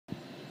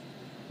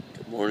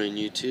Morning,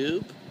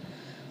 YouTube.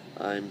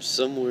 I'm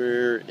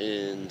somewhere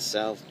in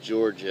South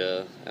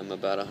Georgia. I'm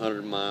about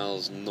 100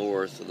 miles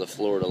north of the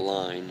Florida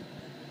line.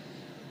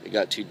 It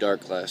got too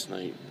dark last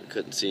night. We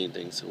couldn't see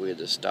anything, so we had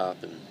to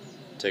stop and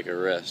take a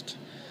rest.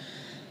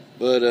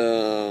 But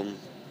I'm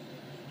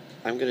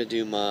going to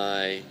do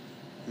my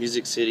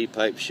Music City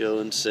Pipe Show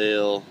and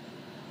Sale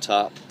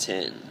top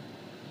 10.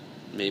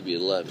 Maybe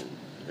 11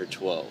 or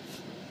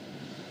 12.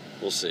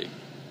 We'll see.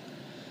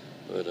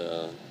 But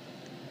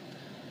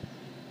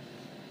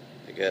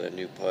I got a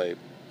new pipe.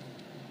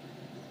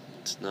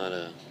 It's not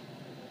a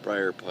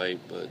briar pipe,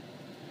 but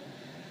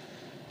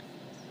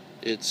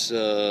it's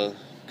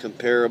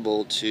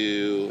comparable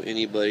to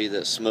anybody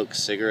that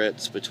smokes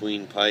cigarettes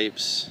between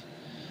pipes.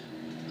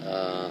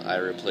 I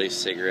replace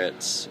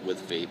cigarettes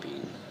with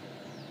vaping,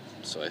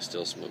 so I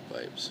still smoke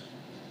pipes.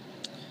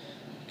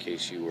 In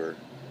case you were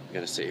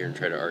going to sit here and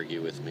try to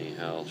argue with me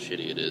how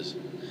shitty it is.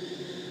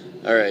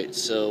 Alright,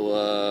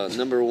 so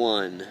number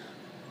one.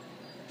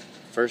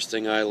 First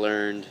thing I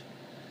learned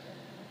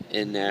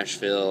in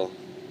Nashville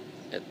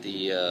at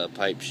the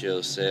pipe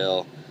show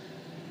sale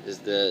is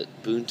that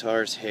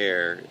Boontar's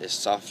hair is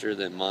softer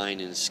than mine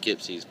and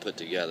Skipsy's put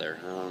together.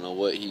 I don't know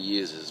what he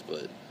uses,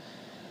 but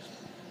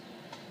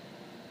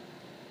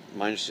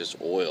mine's just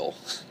oil.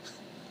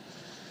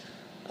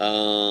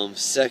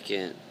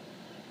 Second,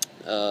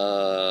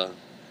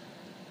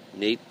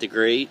 Nate the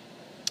Great.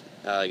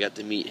 I got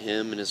to meet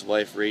him and his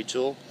wife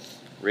Rachel.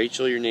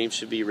 Rachel, your name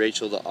should be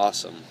Rachel the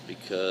Awesome,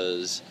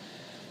 because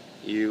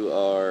you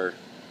are a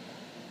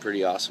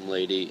pretty awesome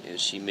lady, and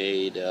she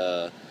made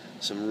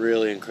some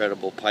really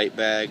incredible pipe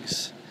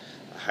bags.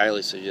 I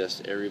highly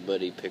suggest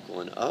everybody pick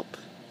one up.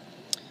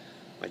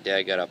 My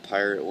dad got a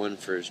pirate one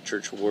for his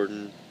church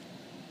warden,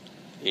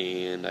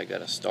 and I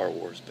got a Star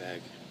Wars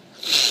bag.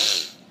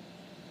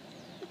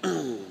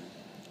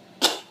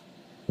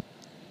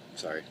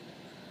 Sorry.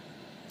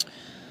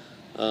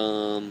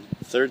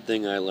 Third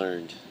thing I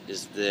learned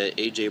is that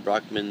AJ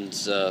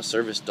Brockman's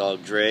service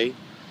dog Dre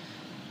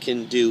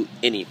can do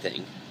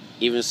anything,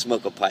 even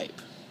smoke a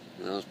pipe.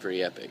 And that was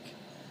pretty epic.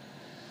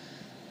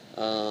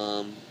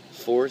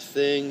 Fourth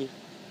thing,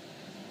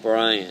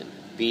 Brian,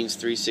 Beans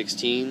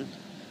 316.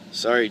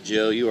 Sorry,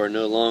 Joe, you are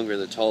no longer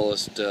the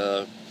tallest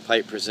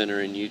pipe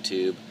presenter in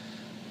YouTube.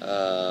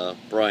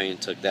 Brian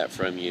took that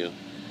from you.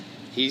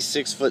 He's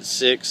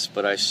 6'6",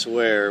 but I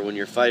swear, when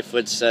you're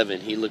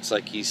 5'7", he looks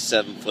like he's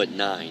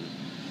 7'9".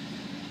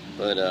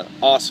 But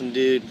awesome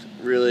dude.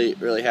 Really,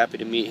 really happy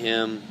to meet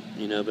him.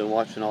 You know, been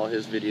watching all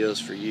his videos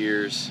for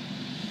years.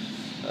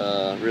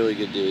 Really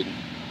good dude.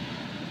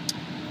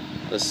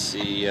 Let's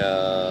see.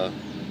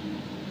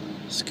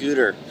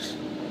 Scooter.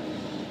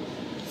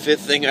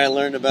 Fifth thing I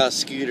learned about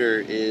Scooter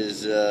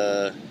is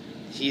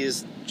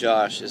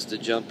Josh is the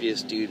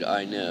jumpiest dude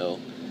I know.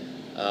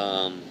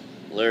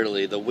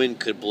 Literally, the wind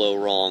could blow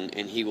wrong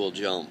and he will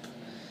jump.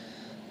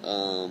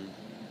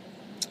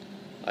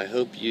 I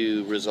hope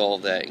you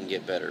resolve that and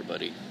get better,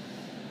 buddy.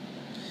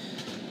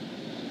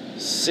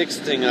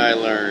 Sixth thing I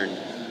learned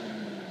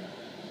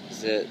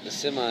is that the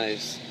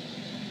semis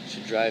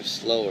should drive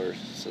slower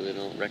so they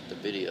don't wreck the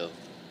video.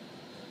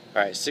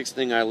 Alright, sixth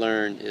thing I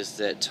learned is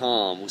that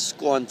Tom,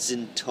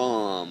 Wisconsin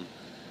Tom,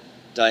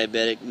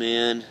 diabetic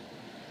man,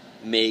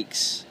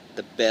 makes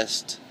the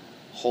best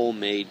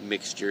homemade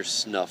mixture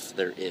snuff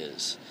there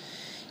is.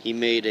 He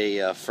made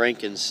a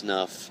Franken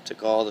snuff,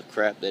 took all the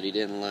crap that he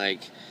didn't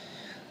like,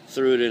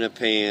 threw it in a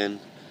pan,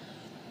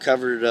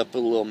 covered it up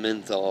with a little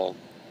menthol,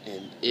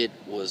 and it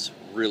was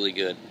really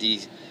good.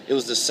 It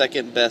was the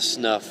second best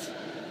snuff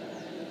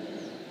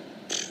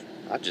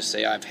I'd just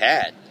say I've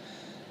had.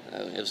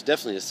 It was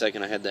definitely the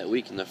second I had that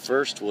week, and the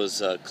first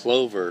was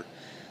Clover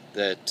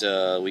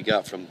that we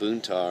got from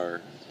Boontar.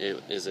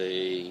 It is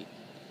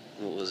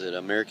what was it,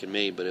 American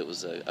made, but it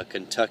was a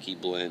Kentucky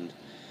blend.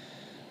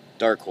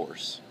 Dark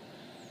Horse.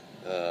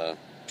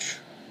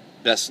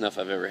 Best snuff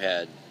I've ever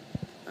had.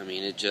 I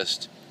mean, it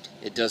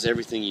does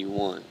everything you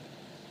want.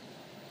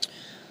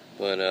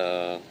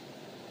 But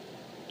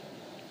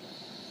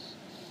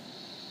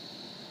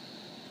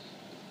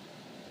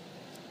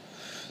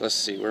let's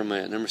see, where am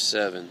I at? Number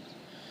 7.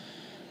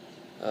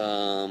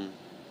 I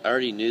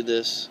already knew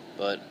this,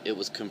 but it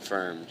was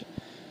confirmed.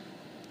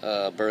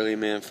 Burly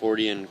Man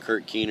 40 and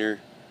Kurt Keener,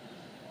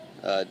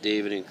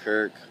 David and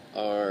Kirk,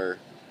 are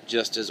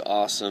just as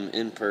awesome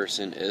in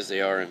person as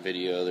they are in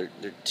video.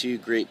 They're two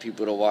great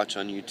people to watch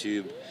on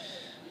YouTube,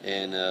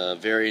 and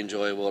very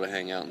enjoyable to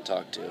hang out and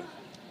talk to.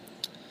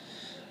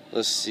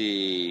 Let's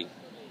see.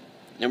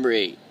 Number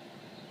 8,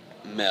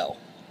 Mel.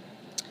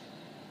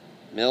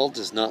 Mel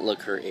does not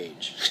look her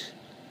age.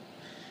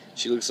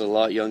 She looks a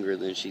lot younger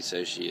than she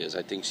says she is.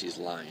 I think she's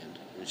lying.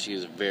 And she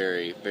is a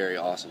very, very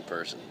awesome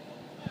person.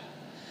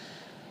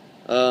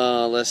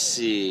 Let's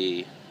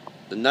see.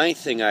 The 9th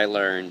thing I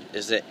learned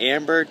is that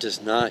Amber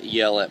does not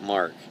yell at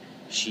Mark.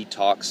 She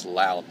talks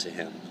loud to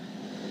him.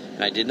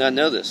 And I did not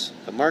know this,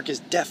 but Mark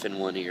is deaf in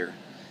one ear.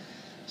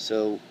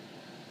 So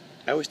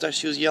I always thought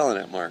she was yelling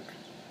at Mark.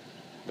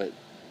 But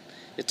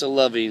it's a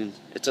loving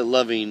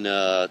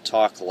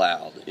talk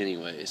loud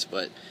anyways.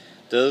 But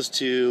those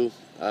two,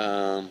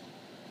 yeah,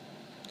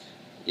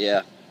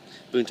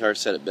 Boontar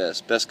said it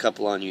best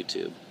couple on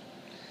YouTube.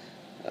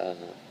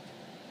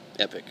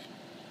 Epic.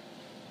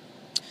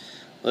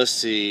 Let's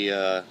see,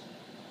 I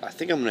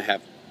think I'm gonna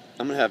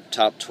have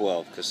top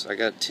 12 because I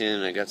got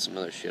 10. I got some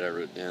other shit I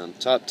wrote down.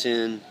 Top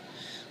 10.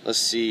 Let's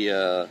see.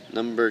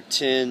 Number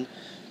 10,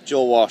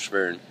 Joel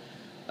Washburn.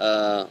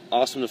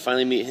 Awesome to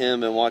finally meet him.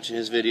 Been watching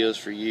his videos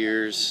for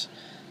years.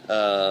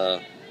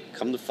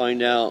 Come to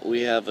find out,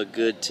 we have a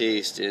good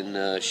taste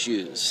in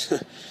shoes.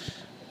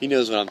 He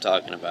knows what I'm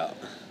talking about.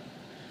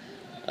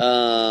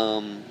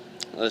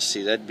 Let's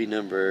see. That'd be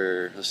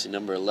number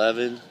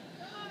 11.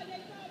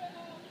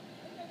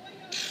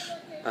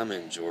 I'm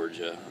in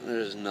Georgia.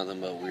 There's nothing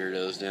but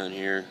weirdos down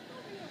here.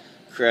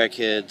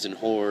 Crackheads and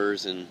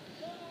whores, and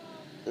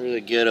there's a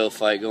ghetto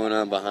fight going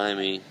on behind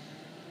me.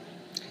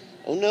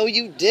 Oh no,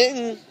 you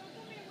didn't!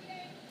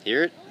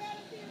 Hear it?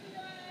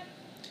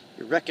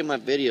 You're wrecking my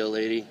video,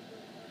 lady.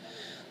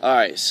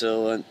 Alright,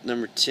 so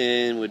number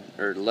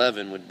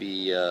 11 would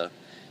be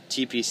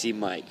TPC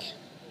Mike.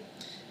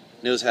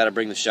 Knows how to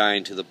bring the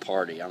shine to the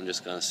party. I'm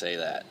just gonna say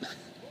that.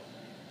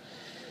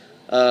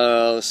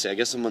 Let's see, I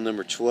guess I'm on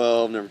number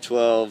 12. Number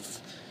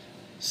 12,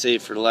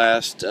 saved for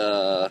last,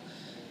 the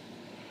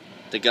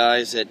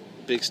guys at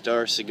Big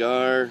Star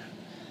Cigar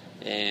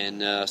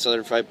and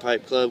Southern Fried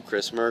Pipe Club,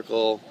 Chris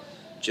Merkel,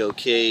 Joe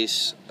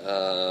Case,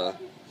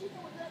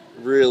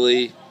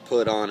 really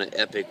put on an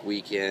epic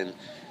weekend.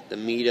 The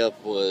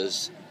meetup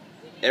was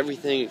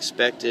everything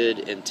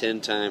expected and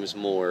 10 times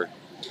more.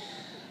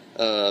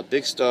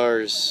 Big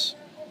Star's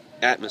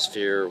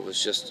atmosphere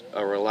was just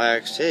a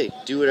relaxed, hey,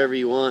 do whatever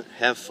you want,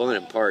 have fun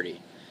and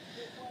party,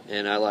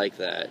 and I like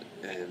that.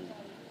 And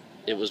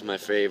it was my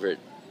favorite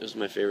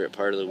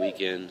part of the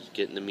weekend,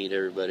 getting to meet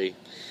everybody.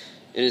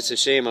 And it's a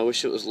shame, I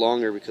wish it was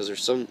longer because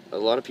there's a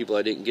lot of people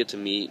I didn't get to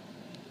meet,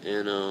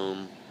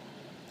 and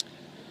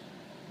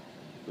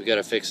we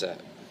gotta fix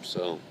that.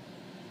 So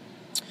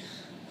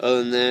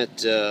other than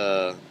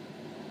that,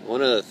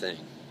 one other thing,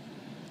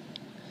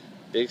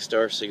 Big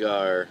Star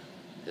Cigar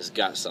has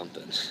got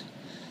something.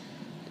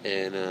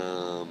 And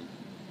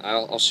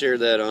I'll share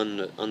that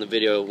on the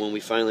video when we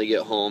finally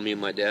get home. Me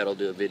and my dad will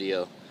do a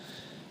video,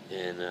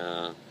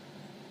 and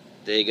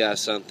they got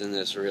something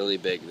that's really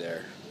big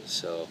there.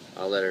 So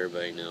I'll let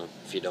everybody know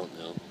if you don't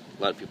know.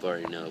 A lot of people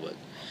already know, but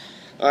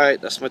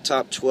alright, that's my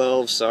top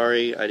 12.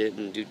 Sorry I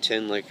didn't do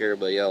 10 like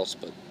everybody else,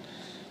 but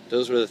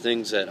those were the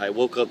things that I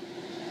woke up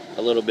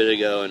a little bit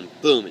ago and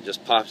boom, it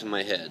just popped in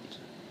my head.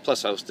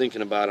 Plus I was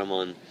thinking about them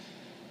on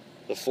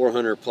the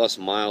 400 plus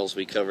miles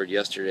we covered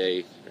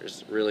yesterday.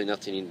 There's really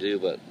nothing you can do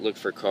but look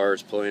for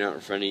cars pulling out in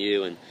front of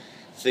you and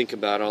think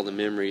about all the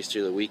memories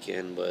through the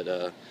weekend. But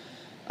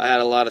I had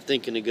a lot of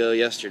thinking to go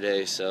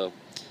yesterday, so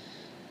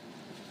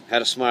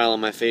had a smile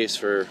on my face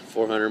for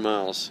 400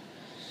 miles.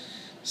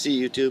 See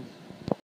you, YouTube.